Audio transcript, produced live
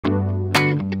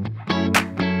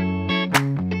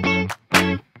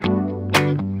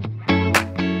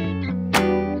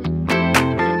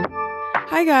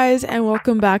Hi guys, and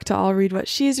welcome back to I'll Read What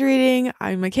She's Reading.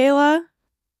 I'm Michaela.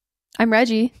 I'm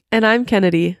Reggie. And I'm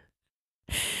Kennedy.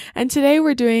 And today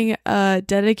we're doing a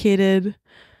dedicated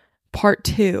part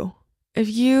 2. If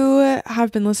you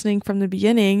have been listening from the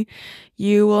beginning,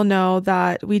 you will know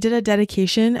that we did a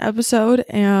dedication episode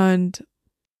and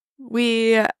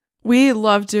we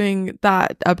loved doing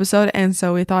that episode, and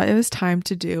so we thought it was time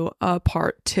to do a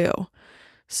part 2.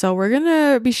 So we're going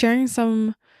to be sharing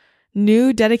some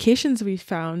new dedications we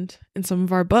found in some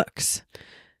of our books.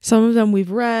 Some of them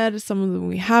we've read, some of them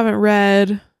we haven't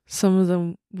read, some of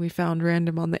them we found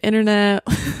random on the internet.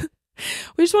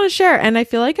 We just want to share, and I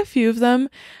feel like a few of them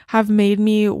have made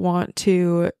me want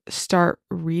to start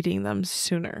reading them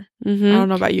sooner. I don't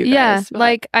know about you guys. Yeah, but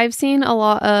like I've seen a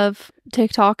lot of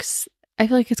TikToks. I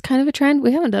feel like it's kind of a trend.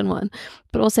 We haven't done one,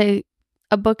 but we'll say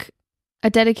book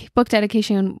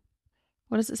dedication.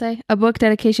 What does it say? A book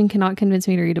dedication cannot convince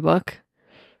me to read a book.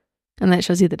 And that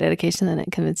shows you the dedication, and it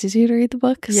convinces you to read the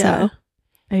book. Yeah, So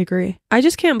I agree. I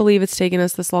just can't believe it's taken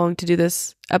us this long to do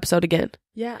this episode again.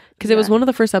 Yeah, Because it was one of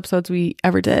the first episodes we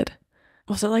ever did.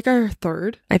 Was it like our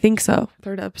third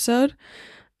episode?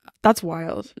 That's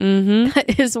wild.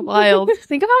 that is wild.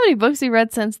 Think of how many books we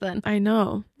read since then, I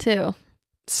know. too.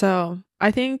 So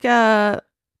I think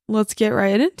let's get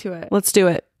right into it. Let's do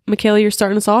it. Michaela, you're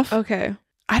starting us off? Okay.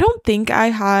 I don't think I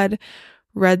had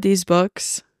read these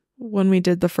books when we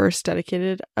did the first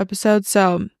dedicated episode.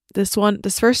 So this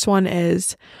first one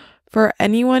is For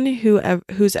Anyone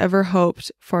Who's Ever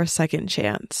Hoped for a Second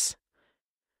Chance.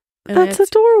 And That's it's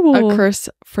adorable. A Curse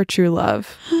for True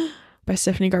Love by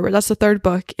Stephanie Garber. That's the third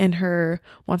book in her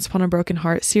Once Upon a Broken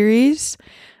Heart series.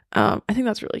 I think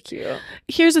that's really cute.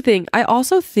 Here's the thing. I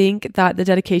also think that the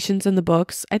dedications in the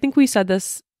books, I think we said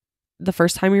this the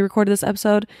first time we recorded this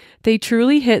episode, they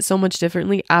truly hit so much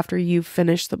differently after you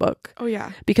finish the book. Oh,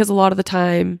 yeah. Because a lot of the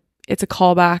time it's a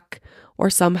callback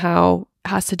or somehow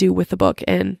has to do with the book.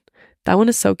 And that one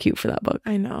is so cute for that book.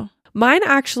 I know. Mine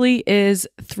actually is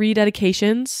 3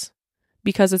 dedications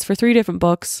because it's for 3 different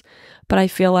books, but I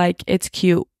feel like it's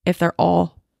cute if they're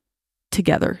all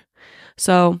together.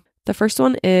 So the first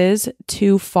one is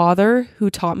To Father Who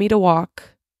Taught Me to Walk.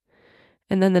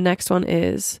 And then the next one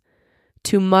is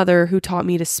To Mother Who Taught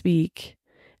Me to Speak.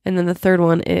 And then the third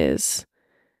one is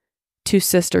To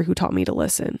Sister Who Taught Me to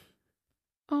Listen.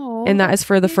 Oh, And that is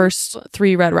for the first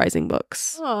 3 Red Rising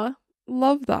books. Aw,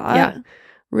 love that. Yeah.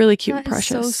 Really cute, that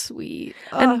precious. is so sweet.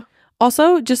 And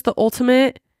also just the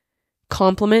ultimate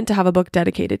compliment to have a book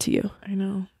dedicated to you. I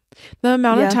know. The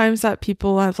amount of times that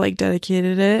people have like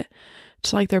dedicated it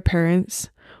to like their parents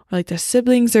or like their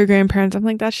siblings or grandparents, I'm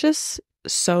like, that's just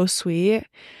so sweet.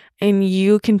 And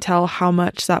you can tell how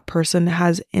much that person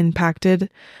has impacted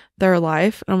their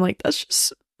life. And I'm like, that's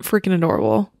just freaking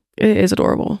adorable. It is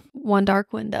adorable. One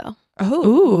Dark Window. Oh.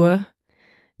 Ooh.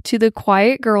 To the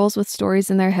quiet girls with stories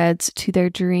in their heads, to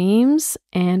their dreams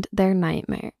and their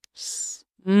nightmares.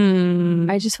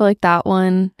 I just feel like that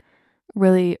one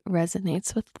really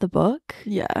resonates with the book.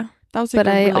 Yeah. That was But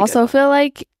I really also good feel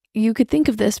like you could think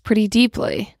of this pretty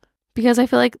deeply, because I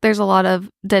feel like there's a lot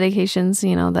of dedications,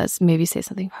 you know, that maybe say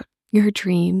something about your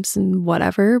dreams and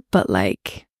whatever, but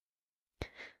like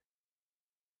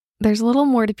there's a little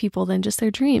more to people than just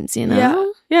their dreams, you know? Yeah.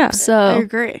 Yeah. I So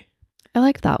agree. I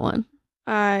like that one.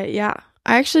 Yeah.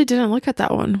 I actually didn't look at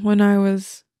that one when I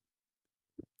was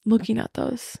looking at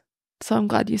those. So I'm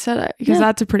glad you said it, because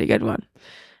that's a pretty good one.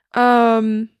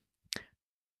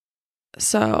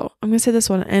 So I'm gonna say this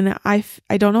one, and I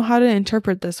don't know how to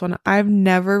interpret this one. I've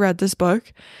never read this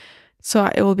book, so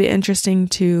it will be interesting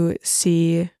to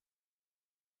see,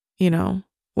 you know,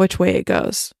 which way it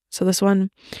goes. So this one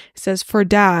says, For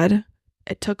Dad,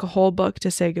 it took a whole book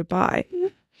to say goodbye.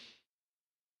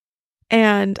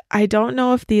 And I don't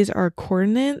know if these are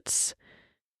coordinates.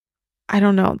 I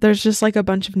don't know. There's just like a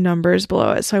bunch of numbers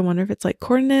below it. So I wonder if it's like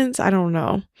coordinates. I don't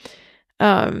know.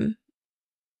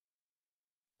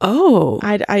 Oh.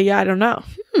 I don't know.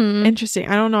 Interesting.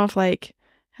 I don't know if like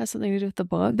Has something to do with the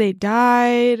book. they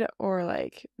died or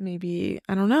like maybe,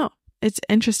 I don't know. It's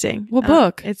interesting. What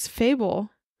book? It's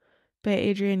Fable by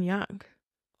Adrienne Young.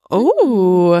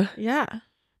 Oh. Yeah.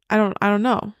 I don't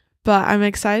know. But I'm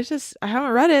excited I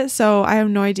haven't read it, so I have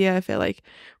no idea if it like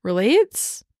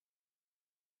relates.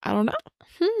 I don't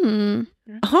know.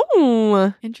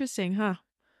 Oh. Interesting, huh?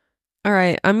 All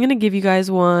right. I'm going to give you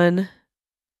guys one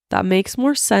that makes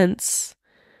more sense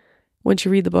once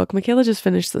you read the book. Michaela just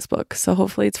finished this book, so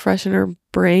hopefully it's fresh in her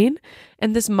brain.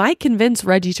 And this might convince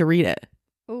Reggie to read it.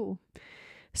 Oh.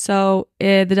 So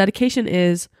the dedication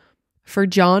is For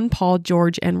John, Paul,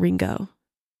 George, and Ringo.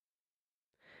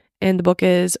 And the book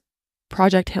is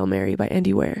Project Hail Mary by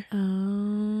Andy Weir.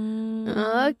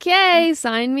 Okay,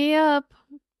 sign me up.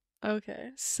 Okay.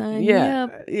 Sign me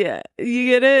up. Yeah. You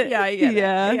get it? Yeah, I get it.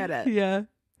 Yeah. I get it. Yeah.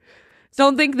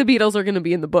 Don't think the Beatles are going to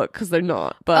be in the book because they're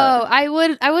not. But I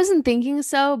wasn't thinking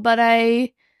so, but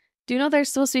I do know there's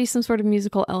supposed to be some sort of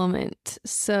musical element.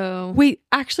 So wait,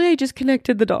 actually, I just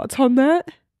connected the dots on that.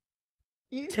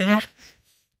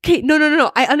 Okay,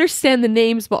 no. I understand the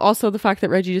names, but also the fact that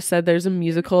Reggie just said there's a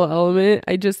musical element.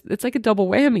 It's like a double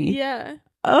whammy. Yeah.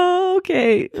 Oh,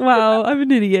 okay. Wow, I'm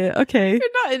an idiot. Okay. You're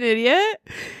not an idiot.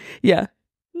 Yeah.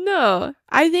 No.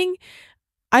 I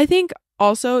think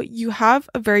also you have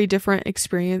a very different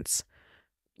experience.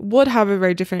 Would have a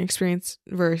very different experience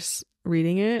versus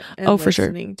reading it and for sure.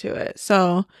 listening to it.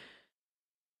 So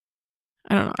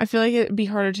I don't know. I feel like it'd be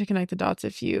harder to connect the dots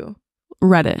if you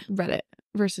Read it. read it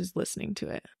versus listening to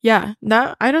it. Yeah.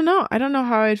 That I don't know. I don't know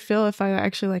how I'd feel if I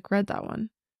actually like read that one.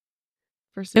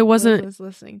 Versus It wasn't- versus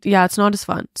listening to. Yeah, it's not as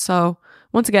fun. So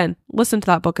once again, listen to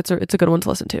that book. It's a good one to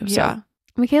listen to. Yeah. So.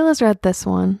 Michaela's read this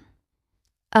one.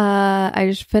 I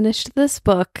just finished this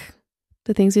book,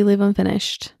 The Things We Leave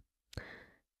Unfinished,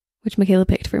 which Michaela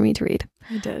picked for me to read.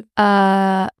 I did.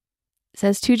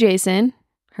 Says to Jason,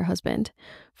 her husband,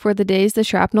 for the days the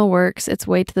shrapnel works its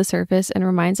way to the surface and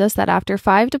reminds us that after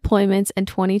 5 deployments and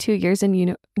 22 years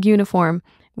in uniform,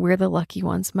 we're the lucky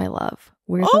ones, my love.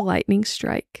 We're the lightning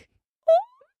strike.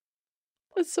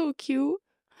 That's so cute.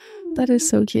 That is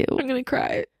so cute. I'm gonna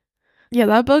cry. Yeah,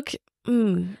 that book.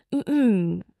 It's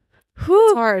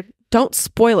Whew. hard. Don't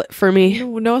spoil it for me.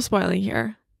 No spoiling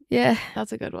here. Yeah,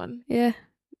 That's a good one. yeah.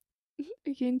 Are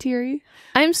you getting teary?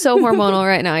 I'm so hormonal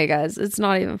right now, you guys. It's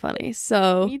not even funny.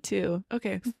 So Me too.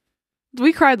 Okay.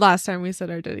 We cried last time we said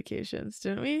our dedications,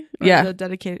 didn't we? Or Yeah. The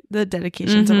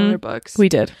dedications of Mhm. other books. We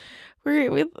did.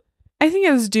 We I think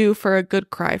it was due for a good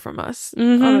cry from us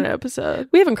Mhm. on an episode.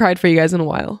 We haven't cried for you guys in a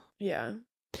while. Yeah.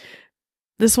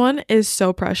 This one is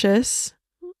so precious.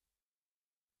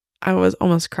 I was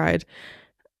almost cried.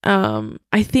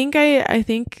 I think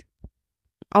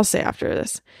I'll say after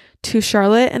this. To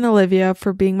Charlotte and Olivia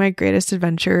for being my greatest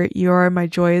adventure. You are my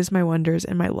joys, my wonders,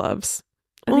 and my loves.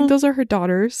 I think those are her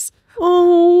daughters.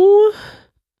 Oh.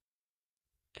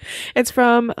 It's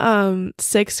from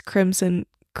 6 Crimson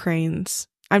Cranes.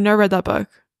 I've never read that book,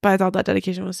 but I thought that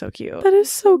dedication was so cute. That is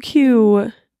so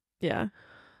cute. Yeah.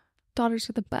 daughters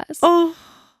are the best. Oh.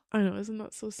 I know, isn't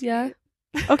that so sweet? Yeah.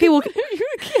 Okay, well,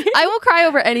 I will cry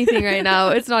over anything right now.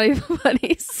 It's not even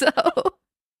funny. So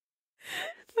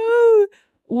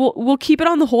we'll keep it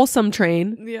on the wholesome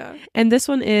train. Yeah. And this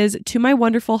one is to my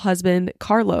wonderful husband,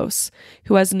 Carlos,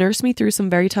 who has nursed me through some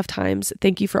very tough times.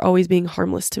 Thank you for always being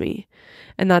harmless to me.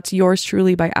 And that's yours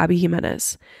truly by Abby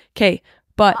Jimenez. Okay,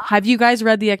 but have you guys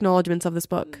read the acknowledgements of this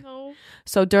book? No.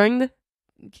 So during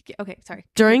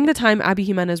the time Abby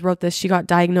Jimenez wrote this, she got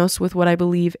diagnosed with what I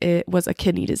believe it was a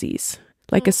kidney disease,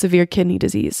 like a severe kidney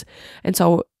disease. And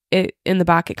so it in the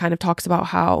back, it kind of talks about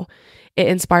how it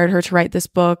inspired her to write this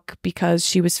book because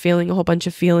she was feeling a whole bunch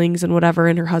of feelings and whatever,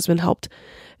 and her husband helped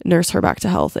nurse her back to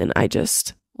health. And I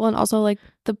just... well, and also like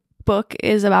the book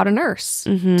is about a nurse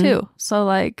too. So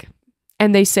like,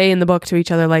 and they say in the book to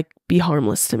each other, like, be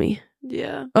harmless to me.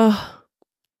 Yeah. Ugh.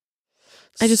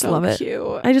 I just So love it.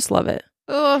 Cute. I just love it.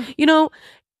 Ugh. You know,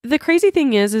 the crazy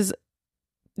thing is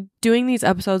doing these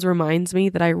episodes reminds me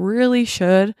that I really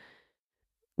should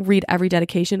read every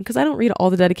dedication, because I don't read all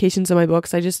the dedications in my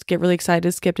books. I just get really excited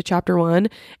to skip to chapter 1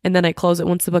 and then I close it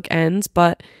once the book ends.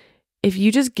 But if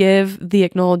you just give the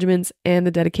acknowledgements and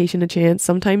the dedication a chance,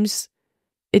 sometimes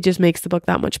it just makes the book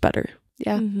that much better.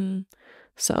 yeah. Mm-hmm.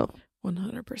 So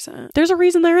 100%. there's a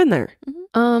reason they're in there.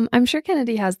 I'm sure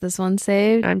Kennedy has this one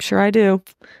saved, I'm sure I do.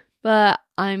 but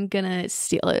I'm gonna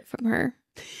steal it from her.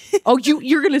 Oh,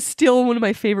 you're gonna steal one of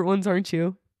my favorite ones, aren't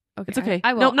you? Okay, It's okay.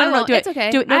 I will. No, I will. do it. It's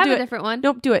okay. Do it. No, I have do a it. different one.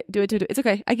 Nope, do it. It's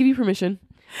okay. I give you permission.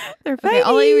 They're Okay,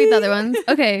 I'll let you read the other fighting. ones.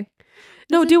 Okay.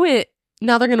 No, do it.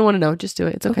 Now they're gonna want to know. Just do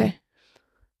it. It's okay.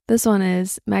 This one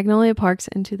is Magnolia Park's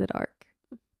Into the Dark.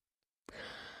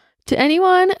 To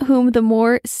anyone whom the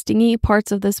more stingy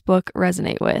parts of this book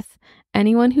resonate with,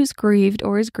 anyone who's grieved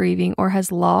or is grieving or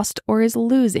has lost or is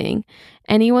losing,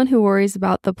 anyone who worries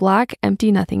about the black,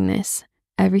 empty nothingness,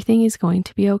 everything is going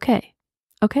to be okay.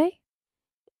 Okay?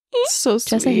 So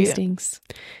Jessa sweet. Hastings.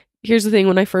 Here's the thing.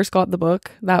 When I first got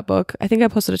that book, I think I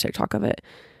posted a TikTok of it.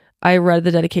 I read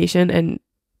the dedication and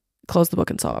closed the book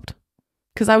and sobbed.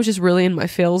 Because I was just really in my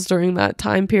feels during that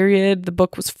time period. The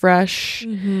book was fresh.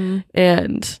 Mm-hmm.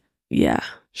 And yeah.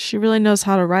 She really knows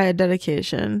how to write a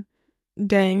dedication.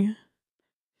 Dang.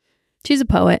 She's a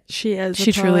poet. She is. a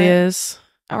She truly poet. is.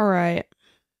 All right.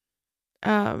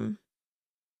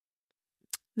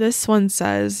 This one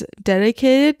says,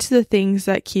 dedicated to the things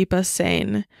that keep us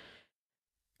sane.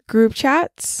 Group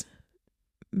chats,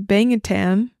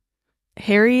 Bangtan,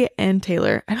 Harry and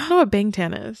Taylor. I don't know what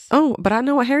Bangtan is. Oh, but I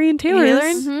know what Harry and Taylor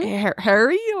is.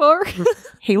 Harry or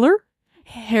Taylor?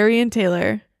 Harry and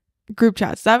Taylor. Group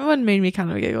chats. That one made me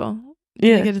kind of giggle.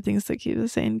 Yeah. Dedicated to things that keep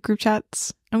us sane. Group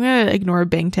chats. I'm going to ignore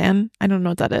Bangtan. I don't know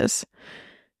what that is.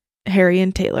 Harry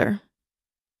and Taylor.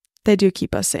 They do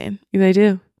keep us sane. They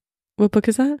do. What book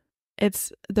is that?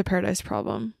 It's The Paradise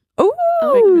Problem. Oh,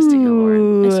 by Christina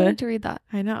Lauren. I still need to read that.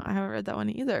 I know. I haven't read that one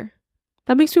either.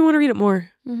 That makes me want to read it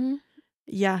more. Mm-hmm.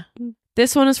 Yeah.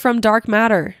 This one is from Dark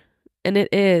Matter, and it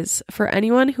is for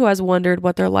anyone who has wondered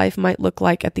what their life might look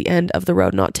like at the end of the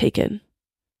road not taken.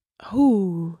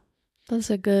 Oh, That's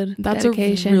a good that's a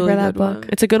dedication really for that good book. one.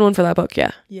 It's a good one for that book,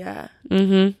 yeah. Yeah.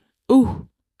 Mm-hmm. Ooh,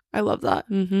 I love that.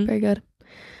 Mm-hmm. Very good.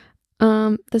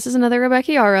 This is another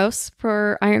Rebecca Yarros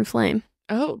for Iron Flame.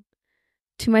 Oh,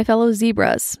 To my fellow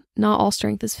zebras, not all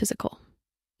strength is physical.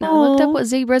 Now, I looked up Aw. what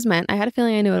zebras meant. I had a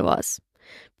feeling I knew what it was.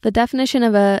 The definition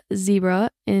of a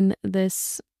zebra in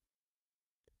this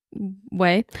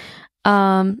way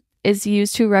is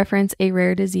used to reference a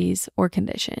rare disease or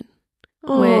condition,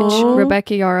 which Aw.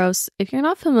 Rebecca Yarros, if you're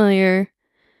not familiar,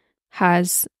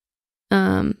 has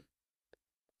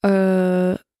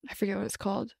I forget what it's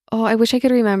called. oh, I wish I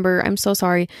could remember. I'm so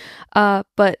sorry.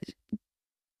 But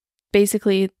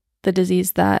basically the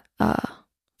disease that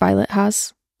Violet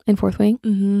has in Fourth Wing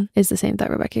Mm-hmm. is the same that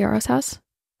Rebecca Yarros has.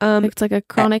 It's like a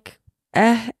chronic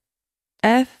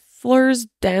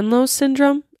Ehlers-Danlos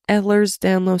syndrome.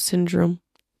 Ehlers-Danlos syndrome.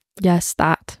 yes,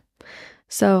 that.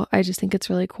 So I just think it's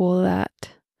really cool that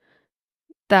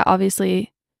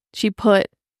obviously she put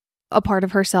a part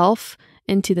of herself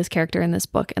into this character in this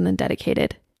book and then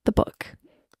dedicated the book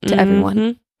to everyone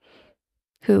Mhm.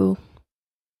 who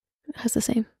has the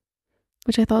same,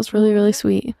 which I thought was really, really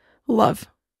sweet. Love.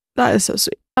 That is so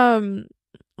sweet.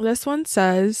 This one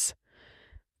says,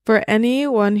 for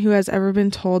anyone who has ever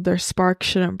been told their spark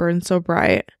shouldn't burn so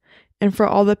bright, and for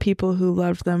all the people who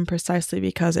loved them precisely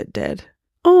because it did.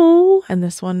 Oh, And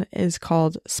this one is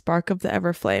called Spark of the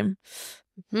Everflame.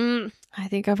 I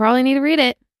think I probably need to read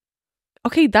it.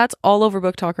 okay. That's all over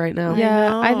book talk right now. I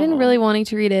Yeah, I've been know. really wanting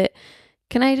to read it.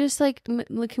 Can I just can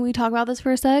we talk about this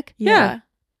for a sec? Yeah.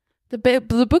 The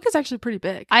book is actually pretty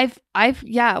big.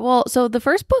 Yeah, well, so the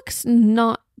first book's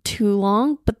not too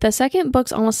long, but the second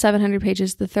book's almost 700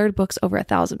 pages. The third book's over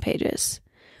 1,000 pages.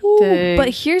 Dang. But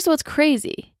here's what's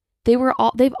crazy.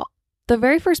 The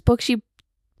very first book the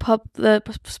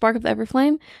Spark of the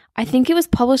Everflame, I think it was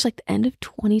published like the end of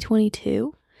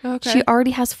 2022. Okay. She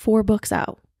already has 4 books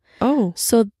out. oh,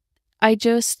 So I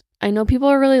know people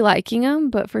are really liking them,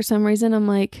 but for some reason I'm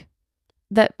like,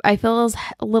 that I feel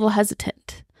a little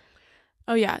hesitant.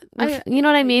 oh, yeah. You know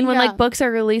what I mean? When yeah. like books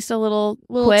are released a little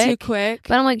too quick. quick.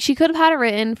 But I'm like, she could have had it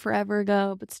written forever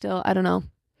ago, but still, I don't know.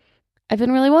 I've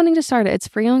been really wanting to start it. It's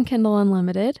free on Kindle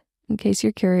Unlimited, in case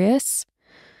you're curious.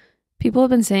 People have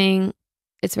been saying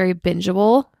it's very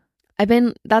bingeable.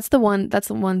 That's the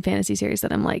one fantasy series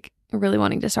that I'm like really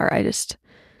wanting to start.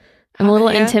 I'm a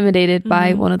little Yeah. intimidated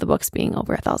by Mhm. one of the books being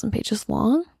over 1,000 pages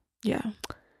long. Yeah.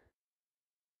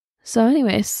 So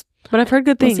anyways, but I've heard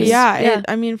good We'll things. see. Yeah. Yeah.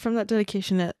 I mean, from that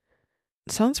dedication, it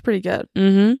sounds pretty good.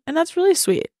 Mm-hmm. And that's really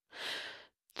sweet.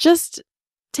 Just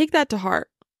take that to heart.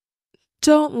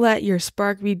 Don't let your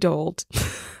spark be dulled.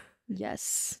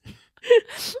 yes.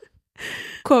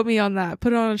 Quote me on that.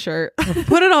 Put it on a shirt.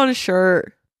 Put it on a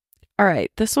shirt. All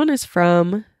right. This one is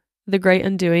from The Great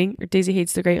Undoing, or Daisy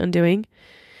Hates The Great Undoing.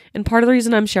 And part of the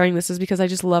reason I'm sharing this is because I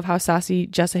just love how sassy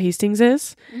Jessa Hastings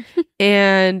is.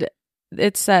 And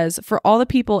it says, for all the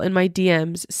people in my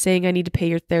DMs saying I need to pay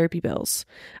your therapy bills,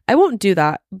 I won't do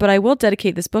that, but I will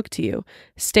dedicate this book to you.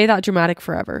 Stay that dramatic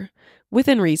forever.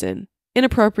 Within reason. In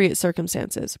appropriate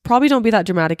circumstances. Probably don't be that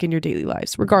dramatic in your daily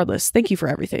lives. Regardless, thank you for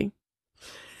everything.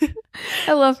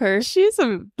 I love her. She's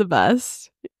the best.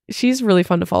 She's really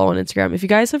fun to follow on Instagram. If you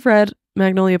guys have read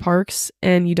Magnolia Parks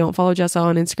and you don't follow Jessa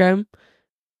on Instagram,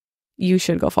 you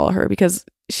should go follow her because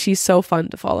she's so fun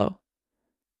to follow.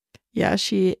 Yeah,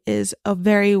 she is a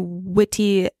very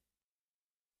witty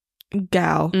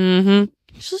gal. Mm-hmm.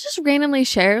 She'll just randomly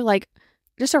share like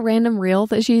just a random reel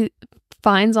that she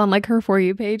finds on like her For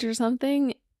You page or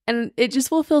something. And it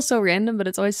just will feel so random, but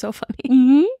it's always so funny.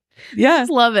 Mm-hmm. Yeah.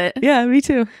 Just love it. Yeah, me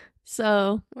too.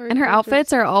 So, and her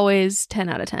outfits are always 10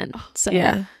 out of 10. So,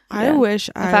 Yeah. I Yeah. wish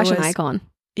a I fashion was, icon.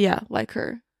 yeah, like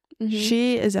her. Mhm.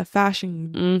 She is a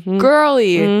fashion Mm-hmm.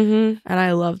 girly, Mm-hmm. and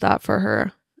I love that for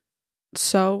her.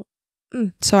 So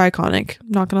iconic.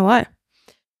 Not gonna lie.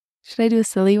 Should I do a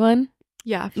silly one?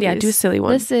 Yeah, Yeah, do a please. silly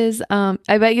one. This is I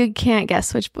bet you can't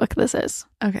guess which book this is.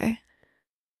 Okay.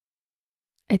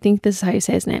 I think this is how you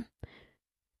say his name.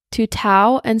 To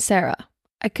Tao and Sarah.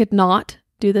 I could not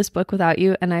do this book without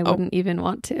you, and I wouldn't even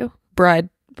want to. Bride.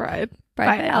 Bride.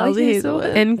 By Allie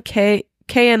Hazelwood. And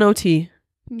KNOT.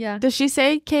 Yeah. Does she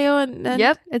say KO and then?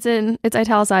 Yep. It's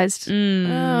italicized.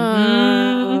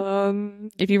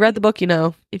 If you read the book, you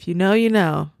know. If you know, you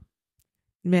know.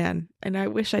 Man, and I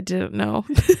wish I didn't know.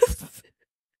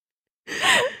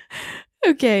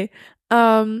 Okay.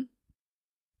 Mine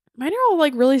are all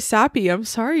like really sappy. I'm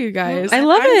sorry, you guys. I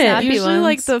love I'm it. usually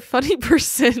like ones. the funny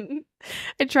person.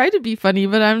 I try to be funny,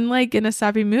 but I'm like in a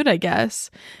sappy mood, I guess.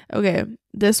 Okay.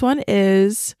 This one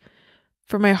is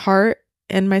For My Heart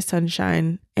and My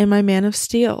Sunshine and My Man of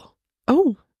Steel.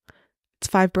 Oh. It's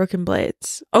Five Broken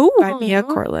Blades Oh. by Mia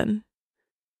Cortland.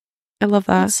 I love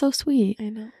that. That's so sweet. I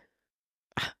know.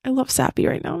 I love sappy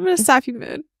right now. I'm in a sappy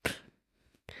mood.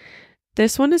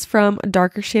 This one is from A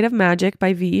Darker Shade of Magic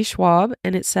by V.E. Schwab,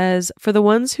 and it says, For the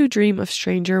Ones Who Dream of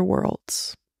Stranger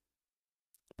Worlds.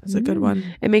 That's a good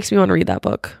one. It makes me want to read that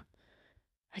book.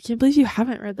 I can't believe you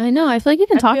haven't read that. I know. I feel like you've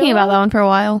been I talking feel about that one for a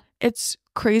while. It's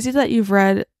crazy that you've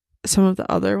read some of the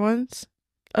other ones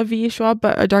of V.E. Schwab,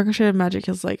 but A Darker Shade of Magic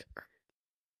is like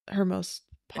her most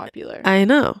popular. I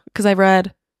know, because I've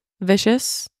read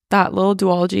Vicious, that little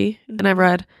duology, and I've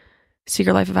read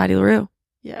Secret Life of Addie LaRue.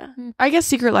 Yeah. Mm. I guess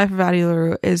Secret Life of Addie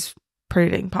LaRue is pretty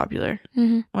dang popular.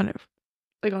 Mm-hmm. When it,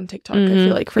 like on TikTok, I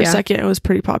feel like for a second it was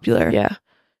pretty popular. Yeah.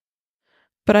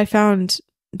 But I found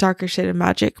Darker Shade of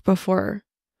Magic before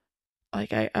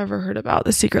like I ever heard about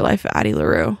The Secret Life of Addie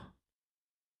LaRue.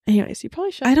 Anyways, you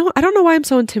probably should. I don't know why I'm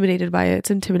so intimidated by it.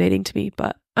 It's intimidating to me,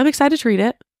 but I'm excited to read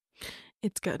it.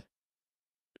 It's good.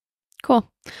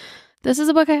 Cool. This is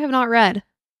a book I have not read.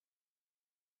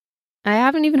 I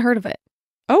haven't even heard of it.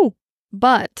 Oh.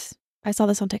 But I saw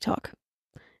this on TikTok.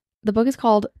 The book is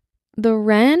called The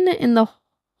Wren in the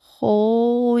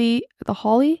Holly.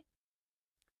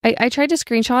 I tried to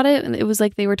screenshot it and it was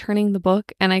like they were turning the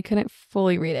book and I couldn't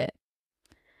fully read it.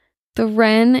 The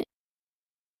Wren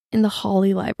in the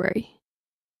Holly Library.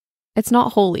 It's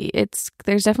not holy.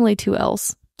 There's definitely two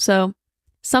L's. So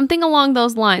something along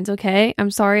those lines, okay?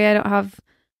 I'm sorry I don't have...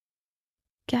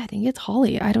 Yeah, I think it's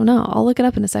Holly. I don't know. I'll look it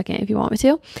up in a second if you want me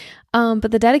to.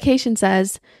 But the dedication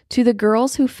says, To the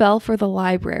girls who fell for the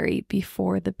library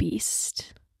before the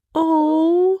beast.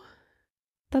 Oh.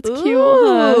 That's cute.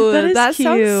 Ooh, That is that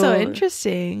sounds so cute.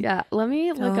 interesting. Yeah, let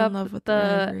me Fell look in up love with the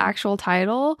the library. actual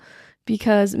title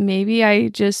because maybe I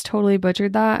just totally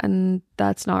butchered that and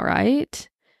that's not right.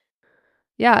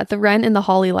 Yeah, The Wren in the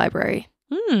Holly Library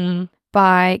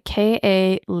by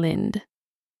K.A. Lind.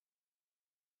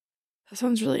 That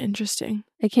sounds really interesting.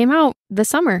 It came out this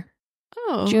summer,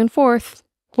 Oh. June 4th.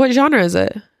 What genre is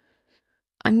it?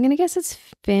 I'm going to guess it's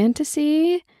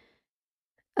fantasy.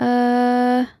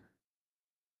 I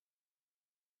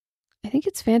think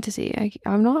it's fantasy.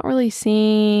 I'm not really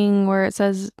seeing where it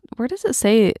says, where does it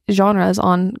say genres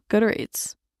on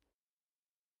Goodreads?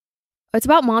 It's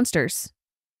about monsters.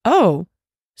 Oh.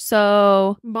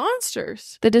 So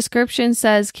Monsters. the description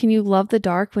says, can you love the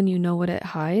dark when you know what it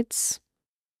hides?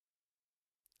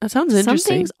 That sounds Some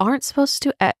interesting. things aren't supposed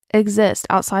to exist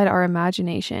outside our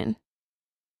imagination.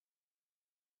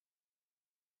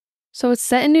 So it's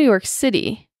set in New York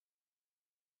City,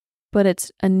 but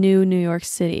it's a new New York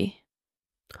City.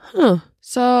 Huh.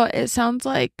 So it sounds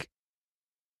like,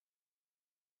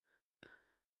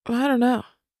 well, I don't know.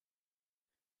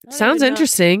 Sounds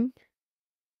interesting.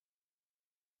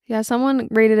 Yeah, someone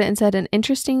rated it and said an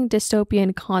interesting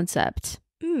dystopian concept.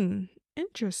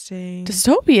 Interesting.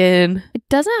 Dystopian. It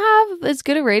doesn't have as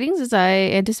good a ratings as I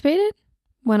anticipated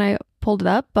when I pulled it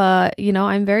up, but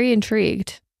I'm very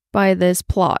intrigued by this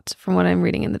plot from what I'm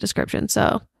reading in the description.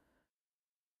 So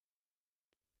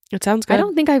It sounds good. I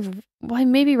don't think I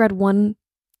maybe read one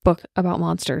book about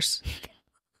monsters.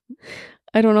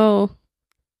 I don't know.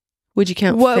 Would you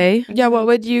count What? Faye? Yeah. What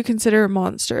would you consider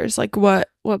monsters? Like what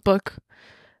book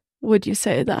would you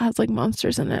say that has like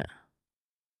monsters in it?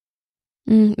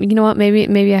 You know what?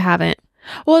 Maybe I haven't.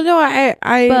 Well, no, I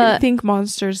But- think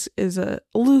monsters is a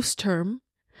loose term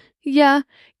Yeah.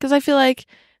 because I feel like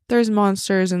there's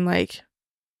monsters in like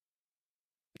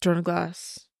Throne of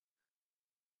Glass,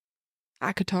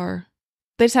 Akatar.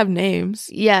 They just have names.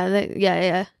 Yeah.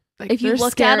 Yeah. Like, If you they're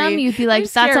look at them, scary. you'd be like,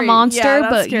 They're that's a scary. monster, Yeah,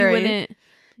 that's but scary. you wouldn't.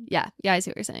 Yeah. I see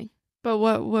what you're saying. But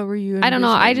what were you? I don't know.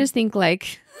 I envisioning? just think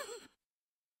like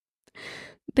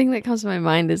the thing that comes to my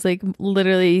mind is like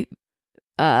literally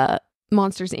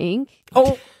Monsters Inc.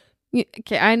 Oh,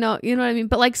 Okay, I know, you know what I mean,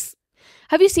 but like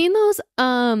have you seen those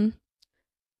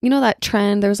you know that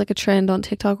trend? There was like a trend on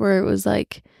TikTok where it was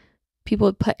like people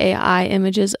would put AI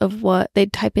images of what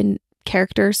they'd type in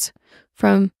characters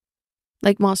from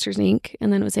like Monsters Inc.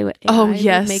 and then it would say what AI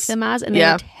would make them as, and they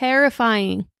were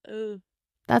terrifying.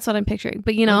 That's what I'm picturing.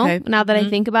 But you know, now that I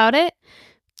think about it,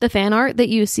 the fan art that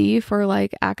you see for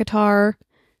like Akatar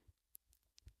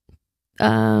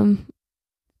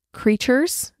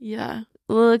creatures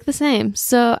look the same.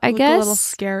 So I guess a little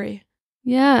scary.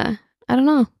 Yeah. I don't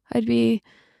know. I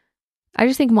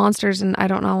just think monsters, and I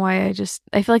don't know why I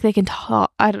feel like they can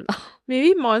talk. I don't know.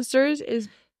 Maybe monsters is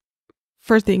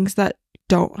for things that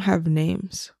don't have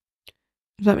names.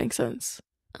 If that makes sense.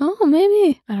 Oh,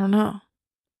 maybe. I don't know.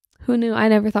 Who knew? I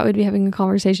never thought we'd be having a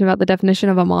conversation about the definition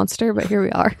of a monster, but here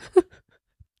we are.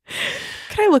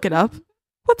 Can I look it up?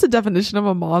 What's the definition of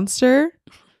a monster?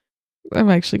 I'm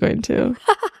actually going to.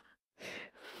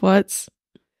 What's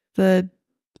the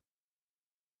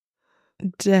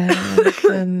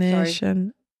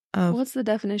definition of... What's the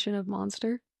definition of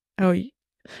monster? Oh, I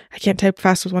can't type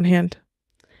fast with one hand.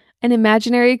 An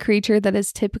imaginary creature that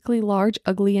is typically large,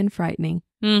 ugly, and frightening.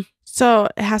 So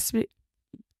it has to be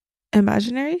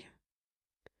imaginary?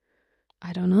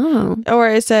 I don't know. Or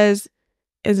it says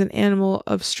is an animal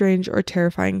of strange or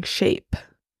terrifying shape.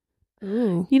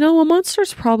 Ooh. You know, a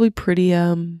monster's probably pretty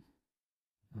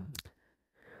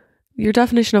your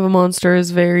definition of a monster is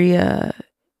very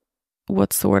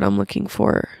what's the word I'm looking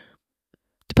for?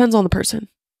 Depends on the person.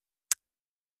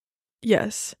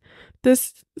 Yes.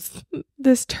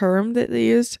 This term that they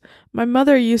used, my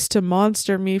mother used to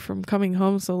monster me from coming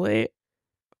home so late.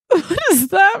 What does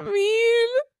that mean?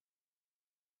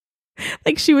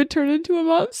 Like she would turn into a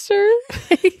monster?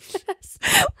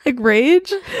 Like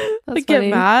rage? Like funny. Get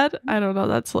mad? I don't know.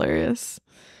 That's hilarious.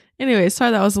 Anyway,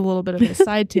 sorry that was a little bit of a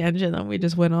side tangent that we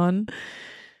just went on.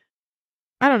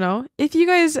 I don't know. If you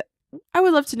guys, I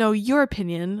would love to know your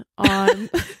opinion on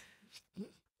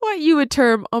what you would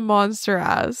term a monster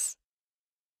as.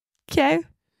 Okay?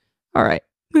 All right.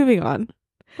 Moving on.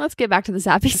 Let's get back to the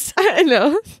zappies. I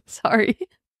know. Sorry.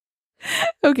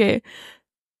 Okay.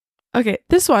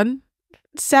 This one.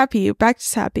 Sappy. Back to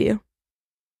Sappy.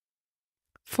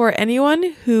 For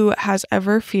anyone who has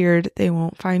ever feared they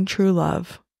won't find true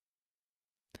love.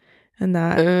 And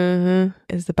that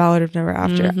is the Ballad of Never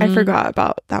After. I forgot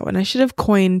about that one. I should have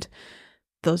coined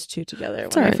those two together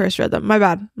when I first read them. My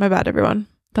bad, everyone.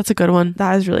 That's a good one.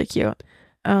 That is really cute.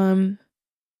 Yeah.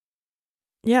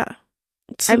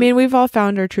 I mean, we've all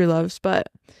found our true loves, but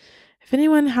if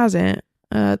anyone hasn't,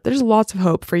 there's lots of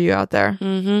hope for you out there.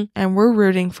 And we're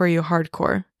rooting for you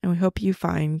hardcore. And we hope you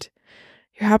find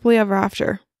your happily ever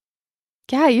after.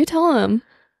 Yeah, you tell him.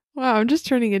 Wow, I'm just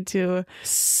turning into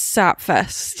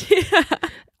Sapfest.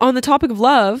 On the topic of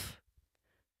love,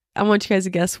 I want you guys to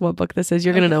guess what book this is.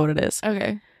 You're going to know what it is.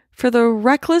 Okay. For the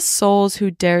reckless souls who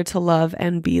dare to love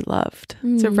and be loved.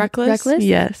 Is it Reckless? Reckless?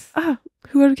 Yes. Oh,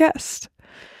 who would have guessed?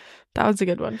 That was a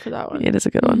good one for that one. It is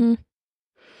a good one.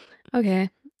 Okay.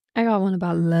 I got one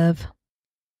about love.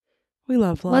 We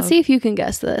love love. Let's see if you can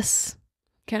guess this.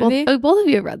 Can it be? Both of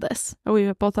you have read this. Oh, we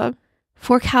both have?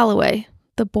 For Calloway,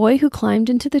 the boy who climbed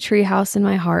into the treehouse in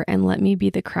my heart and let me be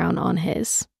the crown on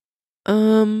his.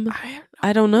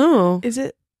 I don't know. Is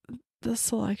it the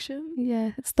selection?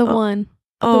 Yeah, it's the one.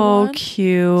 Oh, one?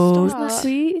 cute. Isn't that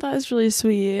sweet? That is really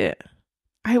sweet.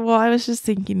 I was just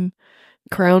thinking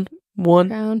Crown. One.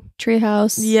 Crown,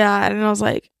 treehouse. Yeah, and I was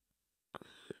like,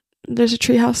 there's a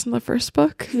treehouse in the first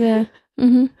book. Yeah.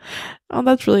 Oh,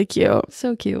 that's really cute.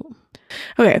 So cute.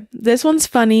 Okay, this one's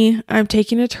funny. I'm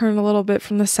taking a turn a little bit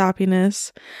from the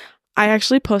sappiness. I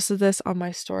actually posted this on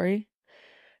my story,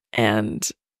 and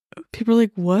people are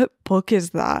like, what book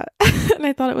is that? And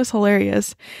I thought it was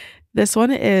hilarious. This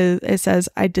one it says,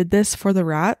 I did this for the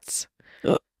rats.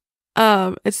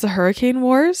 It's the Hurricane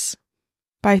Wars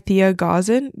by Thea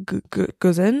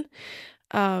Gozin.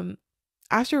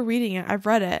 After reading it, I've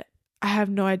read it. I have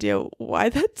no idea why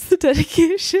that's the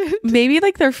dedication. Maybe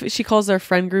like she calls their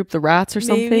friend group the rats or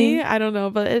something. Maybe, I don't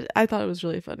know, but I thought it was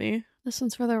really funny. This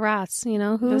one's for the rats, you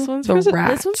know who? This one's The for the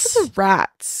rats. This one's for the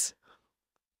rats.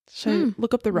 Should I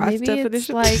look up the rats Maybe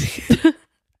definition? it's like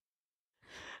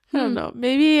I don't know.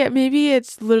 Maybe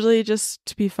it's literally just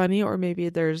to be funny, or maybe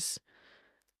there's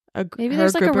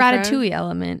there's like a Ratatouille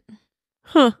element.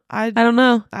 Huh. I don't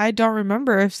know. I don't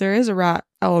remember if there is a rat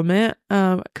element.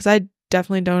 Because I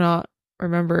definitely do not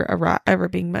remember a rat ever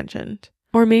being mentioned.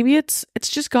 Or maybe it's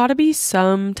just got to be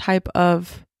some type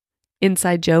of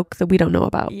inside joke that we don't know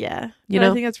about. Yeah, you but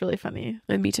know. I think that's really funny.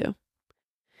 And me too.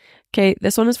 Okay,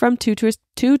 this one is from Two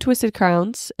Twisted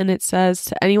Crowns, and it says,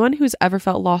 to anyone who's ever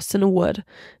felt lost in a wood,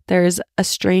 there is a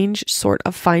strange sort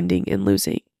of finding and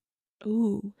losing.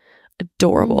 Ooh.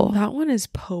 Adorable. Ooh, that one is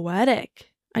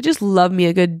poetic. I just love me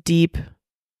a good deep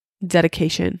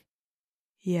dedication.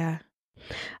 Yeah.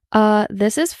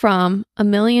 This is from A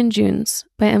Million Junes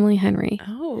by Emily Henry.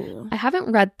 Oh. I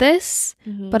haven't read this,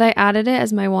 but I added it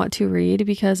as my want to read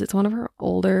because it's one of her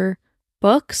older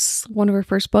books, one of her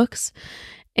first books.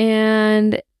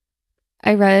 And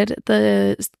I read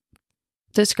the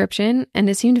description and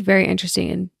it seemed very interesting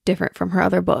and different from her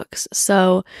other books.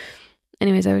 So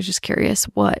anyways, I was just curious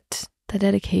what the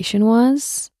dedication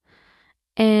was.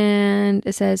 And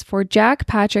it says, for Jack,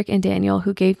 Patrick, and Daniel,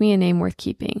 who gave me a name worth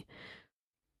keeping.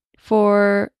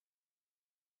 For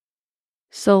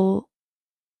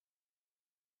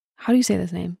how do you say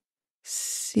this name?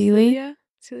 Celie?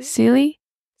 Celie?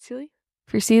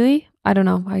 For Celie? I don't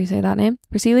know how you say that name.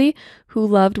 For Celie, who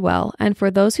loved well, and for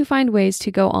those who find ways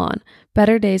to go on,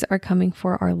 better days are coming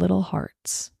for our little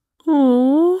hearts.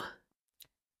 Oh,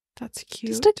 that's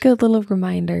cute. Just a good little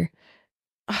reminder.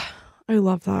 I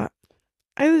love that.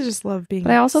 I just love being.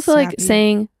 But I also feel like sappy.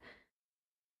 saying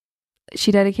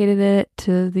she dedicated it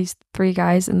to these 3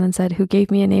 guys and then said, who gave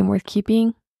me a name worth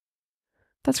keeping.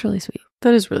 That's really sweet.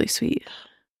 That is really sweet.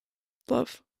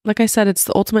 Love. Like I said, it's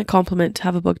the ultimate compliment to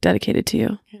have a book dedicated to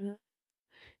you.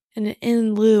 And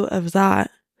in lieu of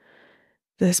that,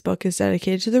 this book is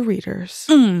dedicated to the readers,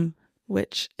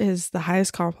 which is the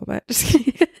highest compliment. Just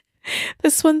kidding.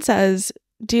 This one says,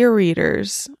 Dear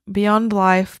readers, beyond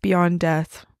life, beyond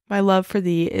death, my love for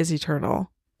thee is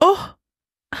eternal. Oh,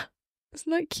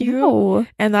 isn't that cute? No.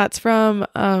 And that's from,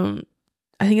 I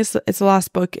think it's the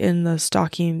last book in the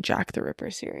Stalking Jack the Ripper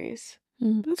series.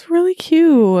 That's really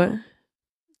cute.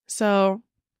 So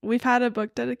we've had a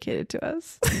book dedicated to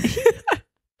us.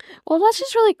 Well, that's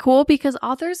just really cool because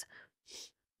authors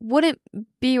wouldn't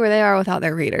be where they are without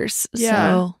their readers. Yeah.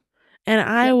 So. And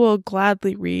I will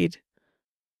gladly read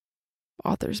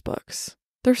authors' books.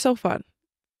 They're so fun.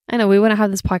 I know we wouldn't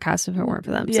have this podcast if it weren't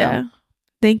for them. Yeah. So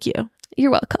Thank you.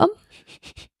 you're welcome.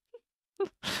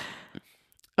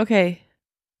 Okay.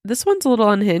 This one's a little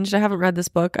unhinged. I haven't read this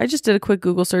book. I just did a quick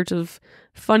Google search of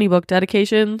funny book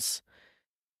dedications.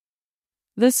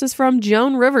 This is from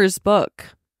Joan Rivers'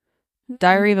 book,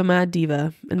 Diary of a Mad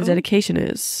Diva. And the dedication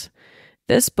is,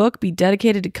 this book be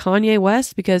dedicated to Kanye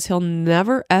West because he'll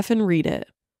never effing read it.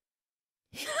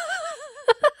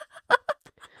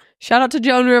 Shout out to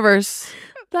Joan Rivers.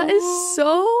 That is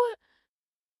so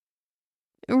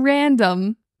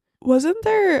random. Wasn't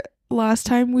there last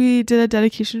time we did a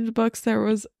dedication to books, there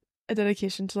was a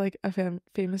dedication to like a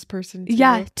famous person too?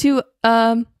 Yeah, to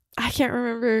I can't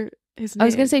remember his name. I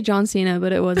was gonna say John Cena,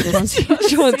 but it wasn't John Cena.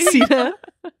 John Cena.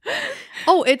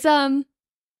 Oh, it's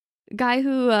guy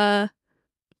who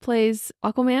plays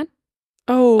Aquaman.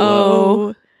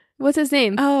 Oh. What's his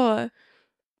name?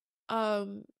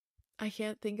 I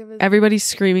can't think of his Everybody's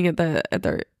screaming at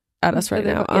us right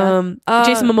now. Yeah.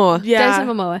 Jason Momoa. Yeah. Jason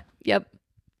Momoa. Yep.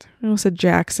 I almost said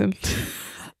Jackson.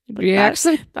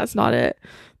 Jackson. That's not it.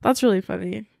 That's really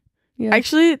funny. Yeah.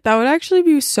 Actually, that would actually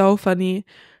be so funny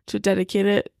to dedicate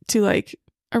it to like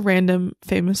a random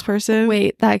famous person.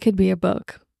 Wait, that could be a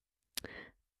book.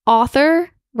 Author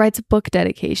writes a book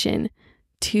dedication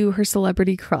to her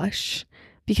celebrity crush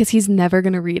because he's never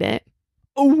going to read it.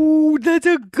 Oh, that's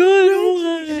a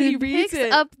good one. He picks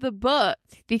up the book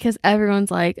because everyone's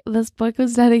like, this book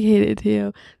was dedicated to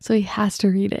you. So he has to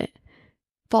read it.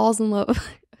 Falls in love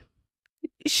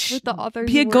with the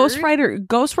author's Be a word. ghostwriter.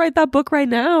 Ghostwrite that book right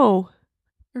now.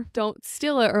 Or don't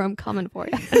steal it or I'm coming for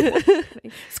you.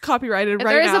 It's copyrighted If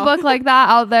right there is now. a book like that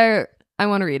out there, I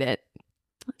want to read it.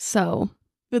 So,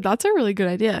 But that's a really good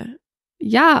idea.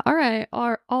 yeah, all right.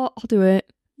 I'll do it.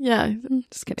 Yeah.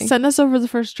 Just kidding. Send us over the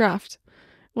first draft.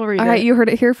 We'll read All it. right, you heard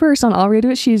it here first on I'll read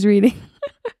what she's reading.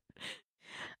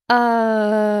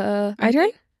 My turn?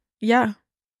 Yeah.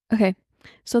 Okay.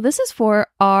 So this is for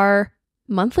our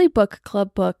monthly book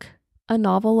club book, A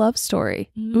Novel Love Story.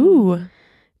 Ooh.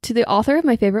 To the author of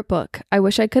my favorite book, I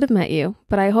wish I could have met you,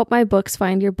 but I hope my books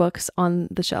find your books on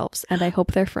the shelves, and I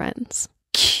hope they're friends.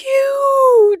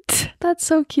 Cute. That's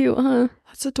so cute, huh?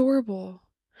 That's adorable.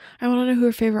 I want to know who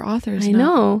her favorite author is. I now.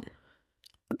 know.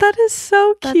 That is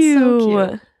so cute. That's so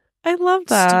cute. I love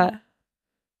that.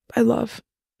 I love.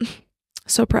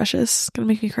 So precious. It's gonna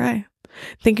make me cry.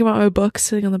 Thinking about my books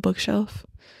sitting on the bookshelf.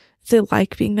 They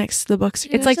like being next to the books.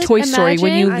 It's like Just Toy Story.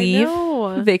 When you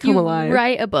imagine leave, they come you alive.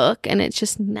 write a book and it's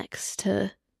just next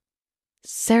to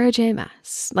Sarah J.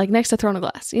 Maas, like next to Throne of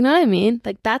Glass. You know what I mean?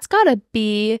 Like that's gotta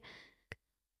be.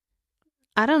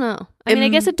 I don't know. I mean, I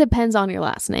guess it depends on your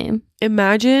last name.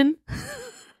 Imagine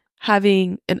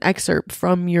having an excerpt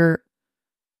from your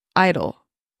idol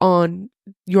on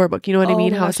your book. You know what I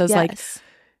mean? How it says like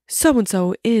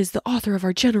so-and-so is the author of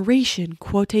our generation,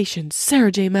 quotations,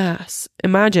 Sarah J. Maas.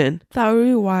 Imagine. That would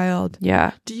be wild.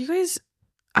 Yeah. Do you guys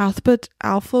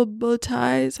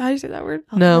alphabetize? How do you say that word?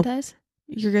 No. Alphabetize?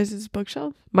 Your guys'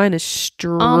 bookshelf? Mine is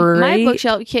straight. My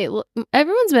bookshelf. Okay,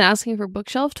 everyone's been asking for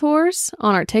bookshelf tours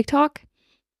on our TikTok.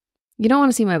 You don't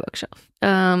want to see my bookshelf.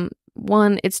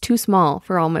 One, it's too small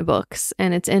for all my books,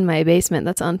 and it's in my basement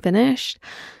that's unfinished.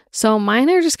 So mine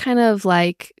are just kind of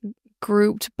like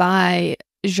grouped by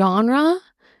genre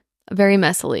very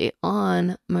messily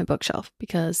on my bookshelf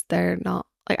because they're not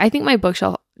like, I think my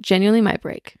bookshelf genuinely might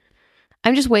break.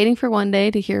 I'm just waiting for one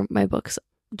day to hear my books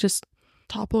just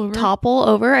topple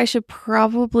over. I should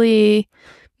probably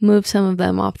move some of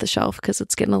them off the shelf because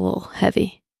it's getting a little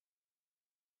heavy.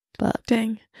 But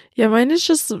dang. Yeah, mine is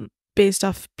just based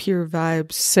off pure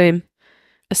vibes. Same.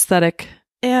 Aesthetic.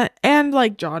 And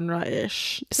like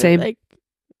genre-ish. Same. Like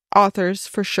authors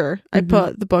for sure. I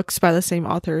put the books by the same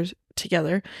authors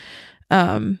together.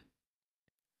 But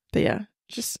yeah,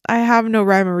 just I have no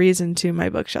rhyme or reason to my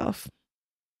bookshelf.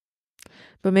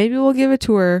 But maybe we'll give a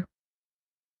tour.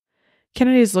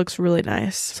 Kennedy's looks really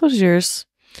nice. So does yours.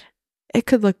 It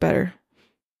could look better.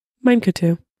 Mine could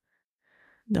too.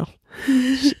 No.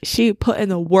 She put in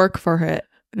the work for it,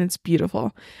 and it's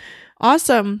beautiful.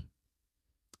 Awesome.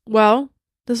 Well,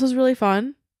 this was really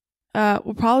fun.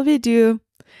 We'll probably do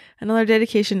another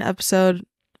dedication episode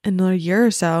in another year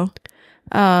or so,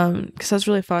 because that's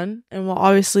really fun, and we'll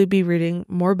obviously be reading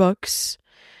more books,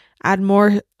 add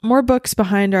more books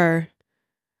behind our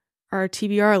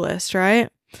TBR list, right?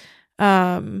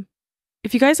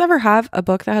 If you guys ever have a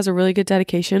book that has a really good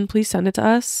dedication, please send it to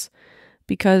us,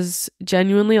 because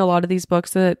genuinely a lot of these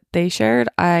books that they shared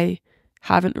I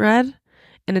haven't read,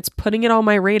 and it's putting it on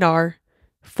my radar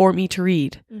for me to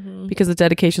read because the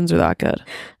dedications are that good.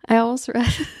 I almost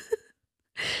read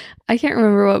I can't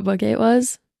remember what book it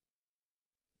was,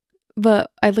 but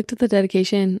I looked at the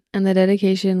dedication, and the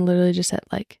dedication literally just said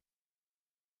like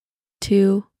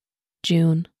to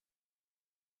June,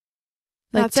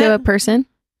 like That's to it? a person,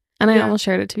 and I Yeah. almost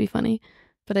shared it to be funny,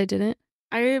 but I didn't.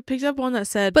 I picked up one that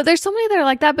said, But there's so many that are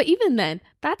like that. But even then,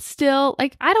 that's still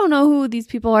like, I don't know who these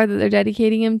people are that they're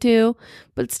dedicating him to,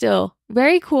 but still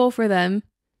very cool for them,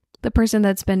 the person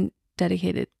that's been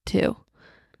dedicated to.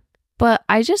 But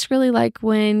I just really like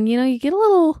when, you get a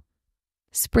little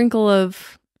sprinkle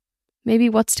of maybe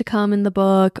what's to come in the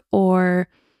book, or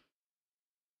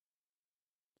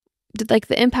like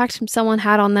the impact someone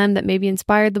had on them that maybe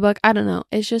inspired the book. I don't know.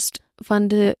 It's just fun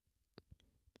to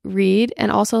read.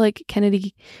 And also, like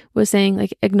Kennedy was saying,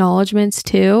 like acknowledgements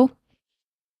too.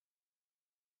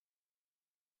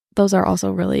 Those are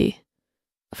also really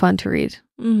fun to read.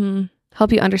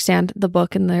 Help you understand the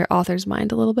book and their author's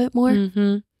mind a little bit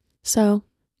more. So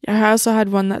I also had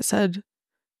one that said,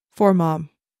 for mom.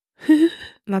 And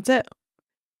that's it.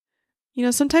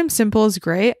 Sometimes simple is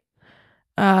great.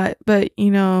 But,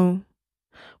 when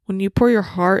you pour your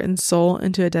heart and soul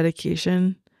into a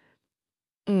dedication,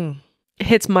 it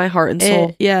hits my heart and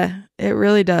soul. It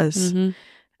really does.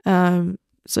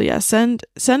 So yeah, send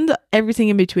everything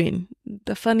in between.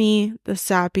 The funny, the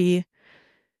sappy,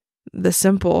 the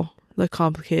simple, the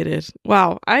complicated.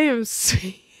 Wow, I am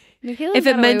sweet. If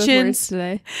it mentions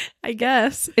today, I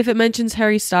guess. If it mentions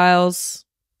Harry Styles,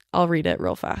 I'll read it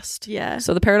real fast. Yeah.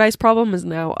 So the Paradise Problem is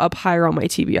now up higher on my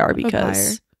TBR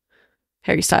because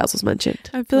Harry Styles was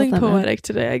mentioned. I'm feeling poetic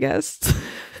today, I guess.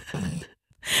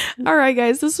 All right,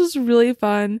 guys, this was really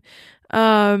fun.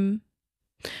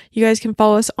 You guys can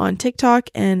follow us on TikTok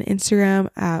and Instagram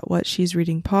at What She's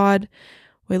Reading Pod.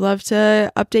 We love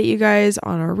to update you guys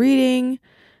on our reading,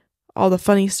 all the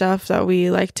funny stuff that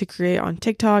we like to create on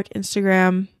TikTok,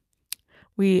 Instagram.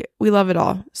 We love it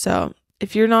all. So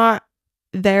if you're not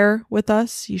there with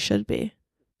us, you should be,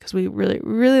 because we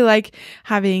really like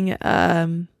having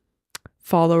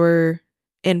follower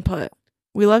input.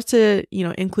 We love to,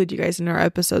 include you guys in our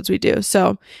episodes we do.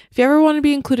 So if you ever want to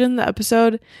be included in the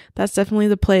episode, that's definitely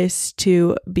the place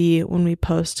to be when we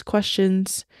post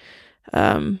questions.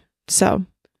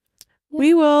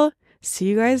 We will see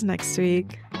you guys next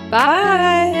week.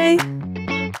 Bye.